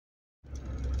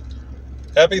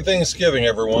Happy Thanksgiving,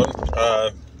 everyone.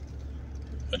 I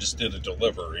just did a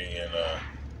delivery, and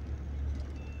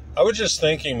I was just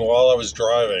thinking while I was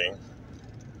driving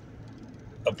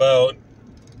about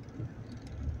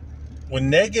when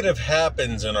negative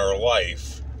happens in our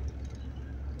life,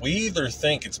 we either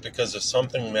think it's because of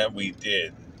something that we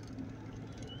did,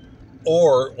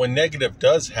 or when negative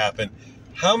does happen,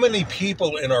 how many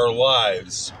people in our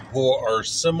lives who are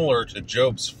similar to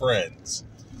Job's friends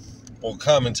will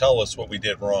come and tell us what we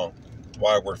did wrong,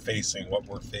 why we're facing what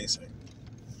we're facing.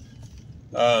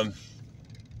 Um,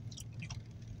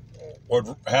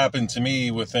 what happened to me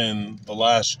within the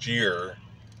last year,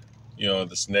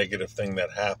 this negative thing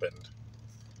that happened,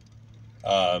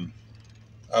 I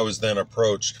was then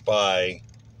approached by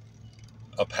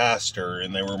a pastor,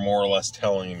 and they were more or less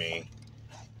telling me,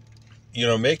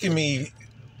 making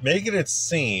it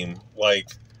seem like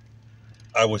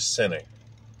I was sinning.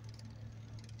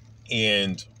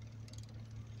 And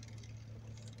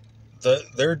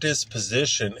their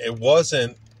disposition, it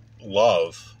wasn't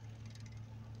love.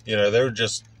 They were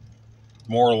just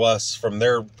more or less, from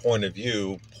their point of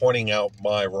view, pointing out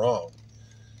my wrong.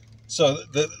 So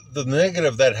the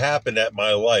negative that happened at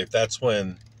my life, that's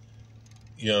when,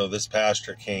 this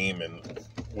pastor came and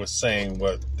was saying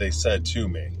what they said to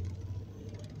me.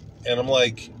 And I'm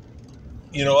like,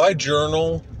 I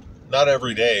journal, not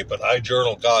every day, but I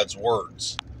journal God's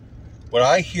words. What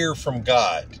I hear from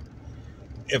God,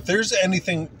 if there's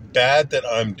anything bad that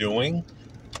I'm doing,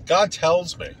 God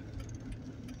tells me,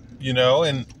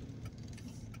 and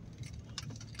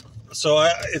so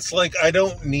it's like I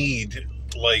don't need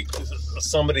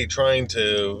somebody trying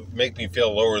to make me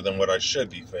feel lower than what I should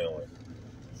be feeling.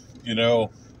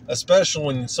 Especially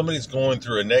when somebody's going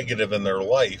through a negative in their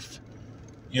life,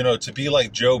 to be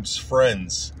like Job's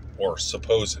friends or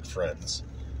supposed friends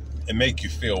and make you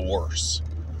feel worse.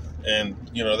 And,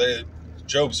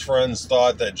 Job's friends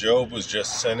thought that Job was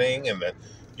just sinning and that,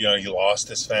 he lost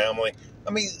his family. I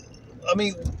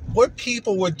mean, what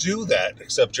people would do that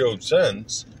except Job's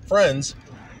friends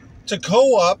to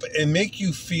go up and make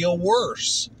you feel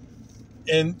worse?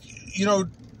 And,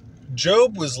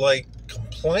 Job was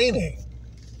complaining.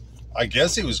 I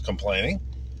guess he was complaining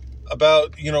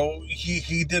about,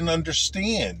 he didn't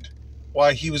understand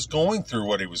why he was going through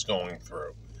what he was going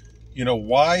through.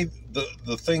 Why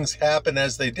the things happen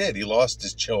as they did. He lost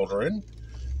his children.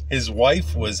 His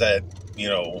wife was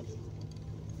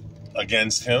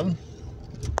against him.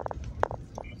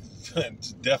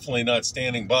 Definitely not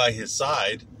standing by his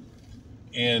side.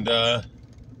 And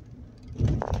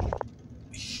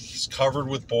he's covered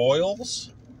with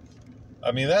boils.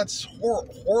 I mean, that's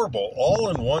horrible, all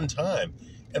in one time.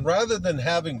 And rather than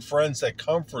having friends that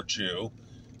comfort you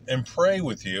and pray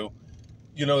with you,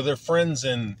 their friends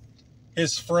and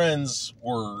his friends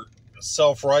were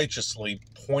self-righteously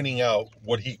pointing out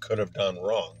what he could have done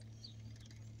wrong.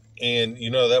 And,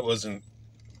 that wasn't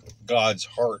God's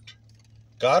heart.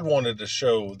 God wanted to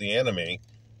show the enemy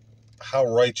how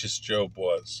righteous Job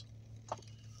was.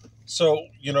 So,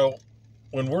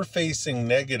 when we're facing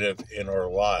negative in our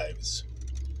lives,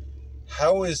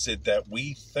 how is it that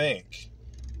we think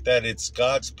that it's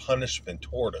God's punishment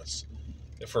toward us?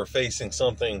 If we're facing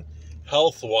something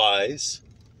health-wise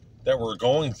that we're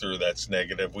going through that's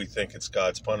negative, we think it's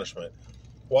God's punishment.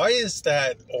 Why is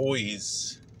that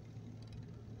always,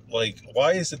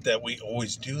 why is it that we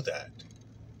always do that?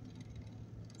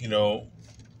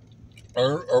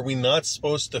 Are we not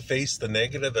supposed to face the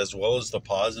negative as well as the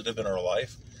positive in our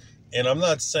life? And I'm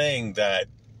not saying that,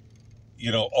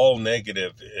 all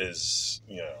negative is,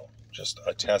 just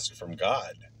a test from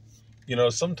God.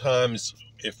 Sometimes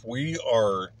if we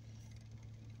are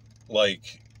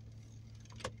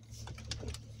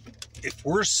if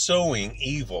we're sowing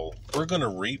evil, we're going to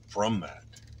reap from that.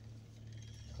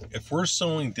 If we're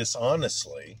sowing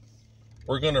dishonestly,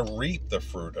 we're going to reap the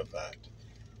fruit of that.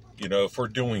 If we're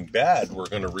doing bad, we're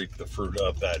going to reap the fruit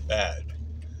of that bad.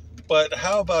 But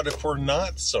how about if we're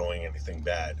not sowing anything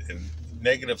bad and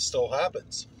negative still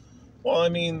happens? Well,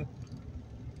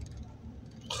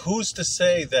 who's to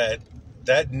say that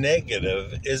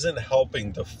negative isn't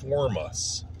helping to form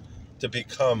us to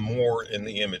become more in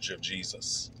the image of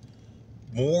Jesus?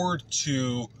 More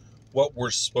to what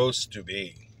we're supposed to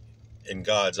be in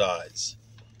God's eyes.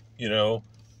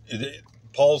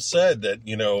 Paul said that,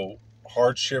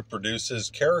 hardship produces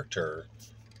character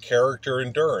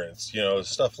endurance,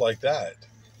 stuff like that.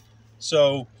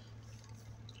 So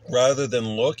rather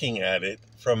than looking at it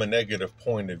from a negative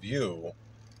point of view,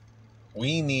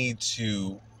 we need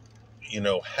to,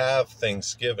 have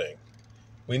Thanksgiving.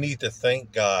 We need to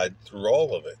thank God through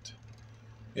all of it,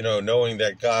 knowing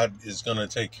that God is going to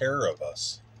take care of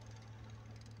us.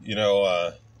 You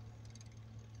know,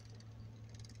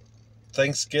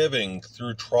 Thanksgiving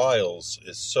through trials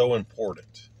is so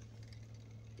important.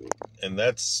 And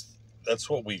that's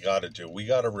what we got to do. We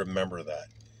got to remember that.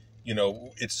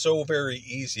 It's so very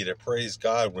easy to praise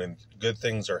God when good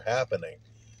things are happening,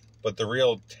 but the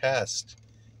real test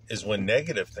is when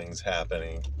negative things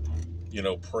happening,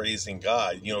 praising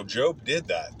God. Job did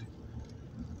that.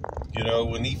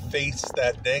 When he faced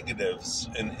that negatives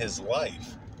in his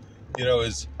life,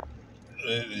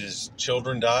 his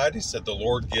children died. He said, the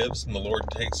Lord gives and the Lord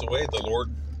takes away. The Lord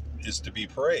is to be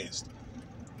praised.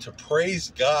 To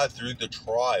praise God through the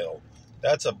trial,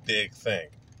 that's a big thing.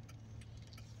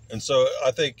 And so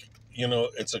I think,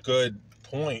 it's a good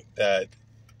point that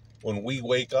when we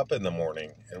wake up in the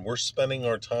morning and we're spending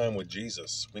our time with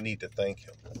Jesus, we need to thank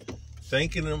him.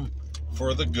 Thanking him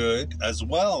for the good as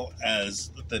well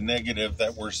as the negative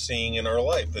that we're seeing in our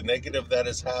life, the negative that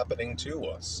is happening to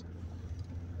us.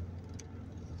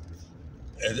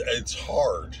 It's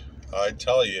hard. I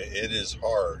tell you, it is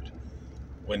hard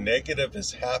when negative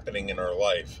is happening in our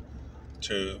life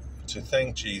to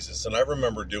thank Jesus. And I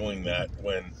remember doing that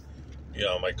when,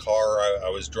 my car,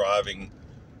 I was driving,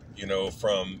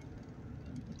 from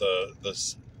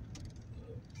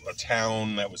a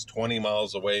town that was 20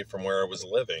 miles away from where I was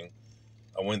living.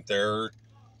 I went there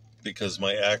because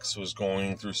my ex was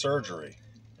going through surgery.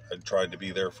 I tried to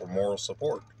be there for moral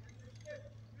support.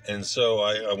 And so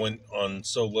I went on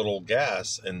so little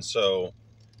gas. And so,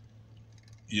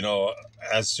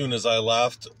 as soon as I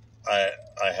left, I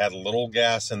had a little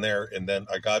gas in there, and then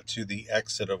I got to the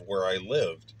exit of where I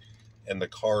lived, and the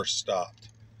car stopped.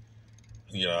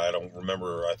 I don't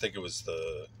remember. I think it was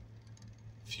the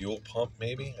fuel pump,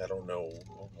 maybe. I don't know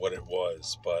what it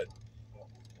was, but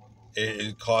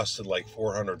it costed like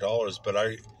 $400. But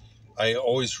I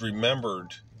always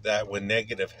remembered that when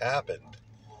negative happened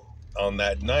on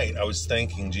that night, I was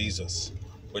thanking Jesus,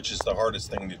 which is the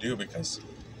hardest thing to do because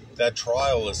that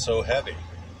trial is so heavy.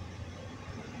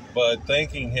 But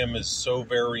thanking him is so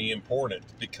very important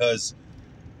because,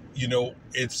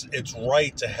 it's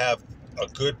right to have a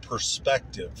good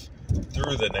perspective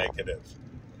through the negative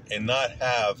and not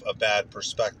have a bad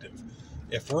perspective.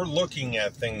 If we're looking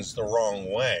at things the wrong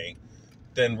way,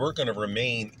 then we're going to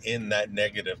remain in that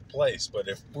negative place. But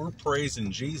if we're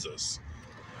praising Jesus,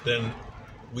 then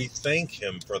we thank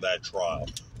him for that trial.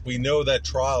 We know that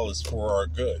trial is for our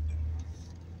good.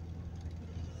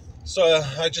 So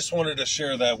I just wanted to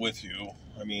share that with you.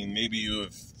 I mean, maybe you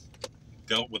have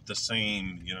dealt with the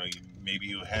same, maybe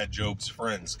you had Job's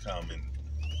friends come and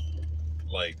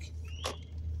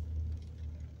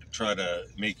try to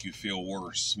make you feel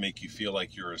worse, make you feel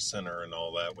like you're a sinner and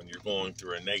all that when you're going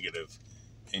through a negative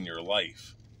in your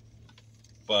life.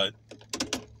 But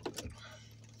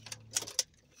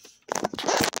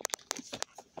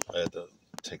I had to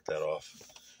take that off.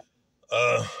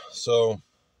 So,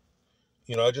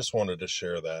 I just wanted to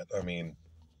share that. I mean,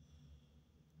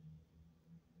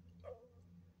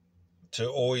 to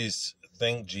always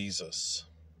thank Jesus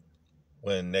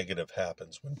when negative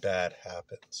happens, when bad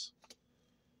happens.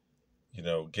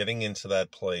 Getting into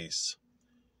that place,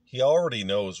 he already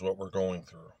knows what we're going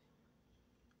through.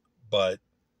 But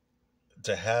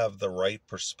to have the right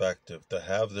perspective, to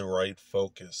have the right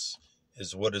focus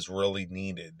is what is really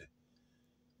needed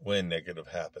when negative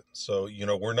happens. So,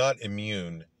 we're not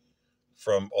immune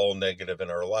from all negative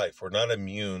in our life. We're not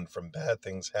immune from bad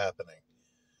things happening.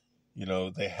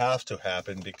 They have to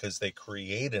happen because they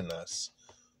create in us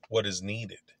what is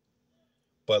needed.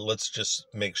 But let's just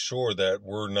make sure that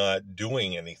we're not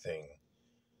doing anything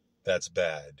that's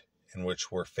bad in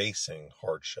which we're facing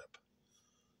hardship.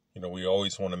 We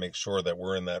always want to make sure that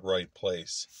we're in that right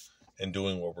place and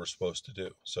doing what we're supposed to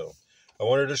do. So I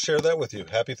wanted to share that with you.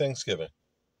 Happy Thanksgiving.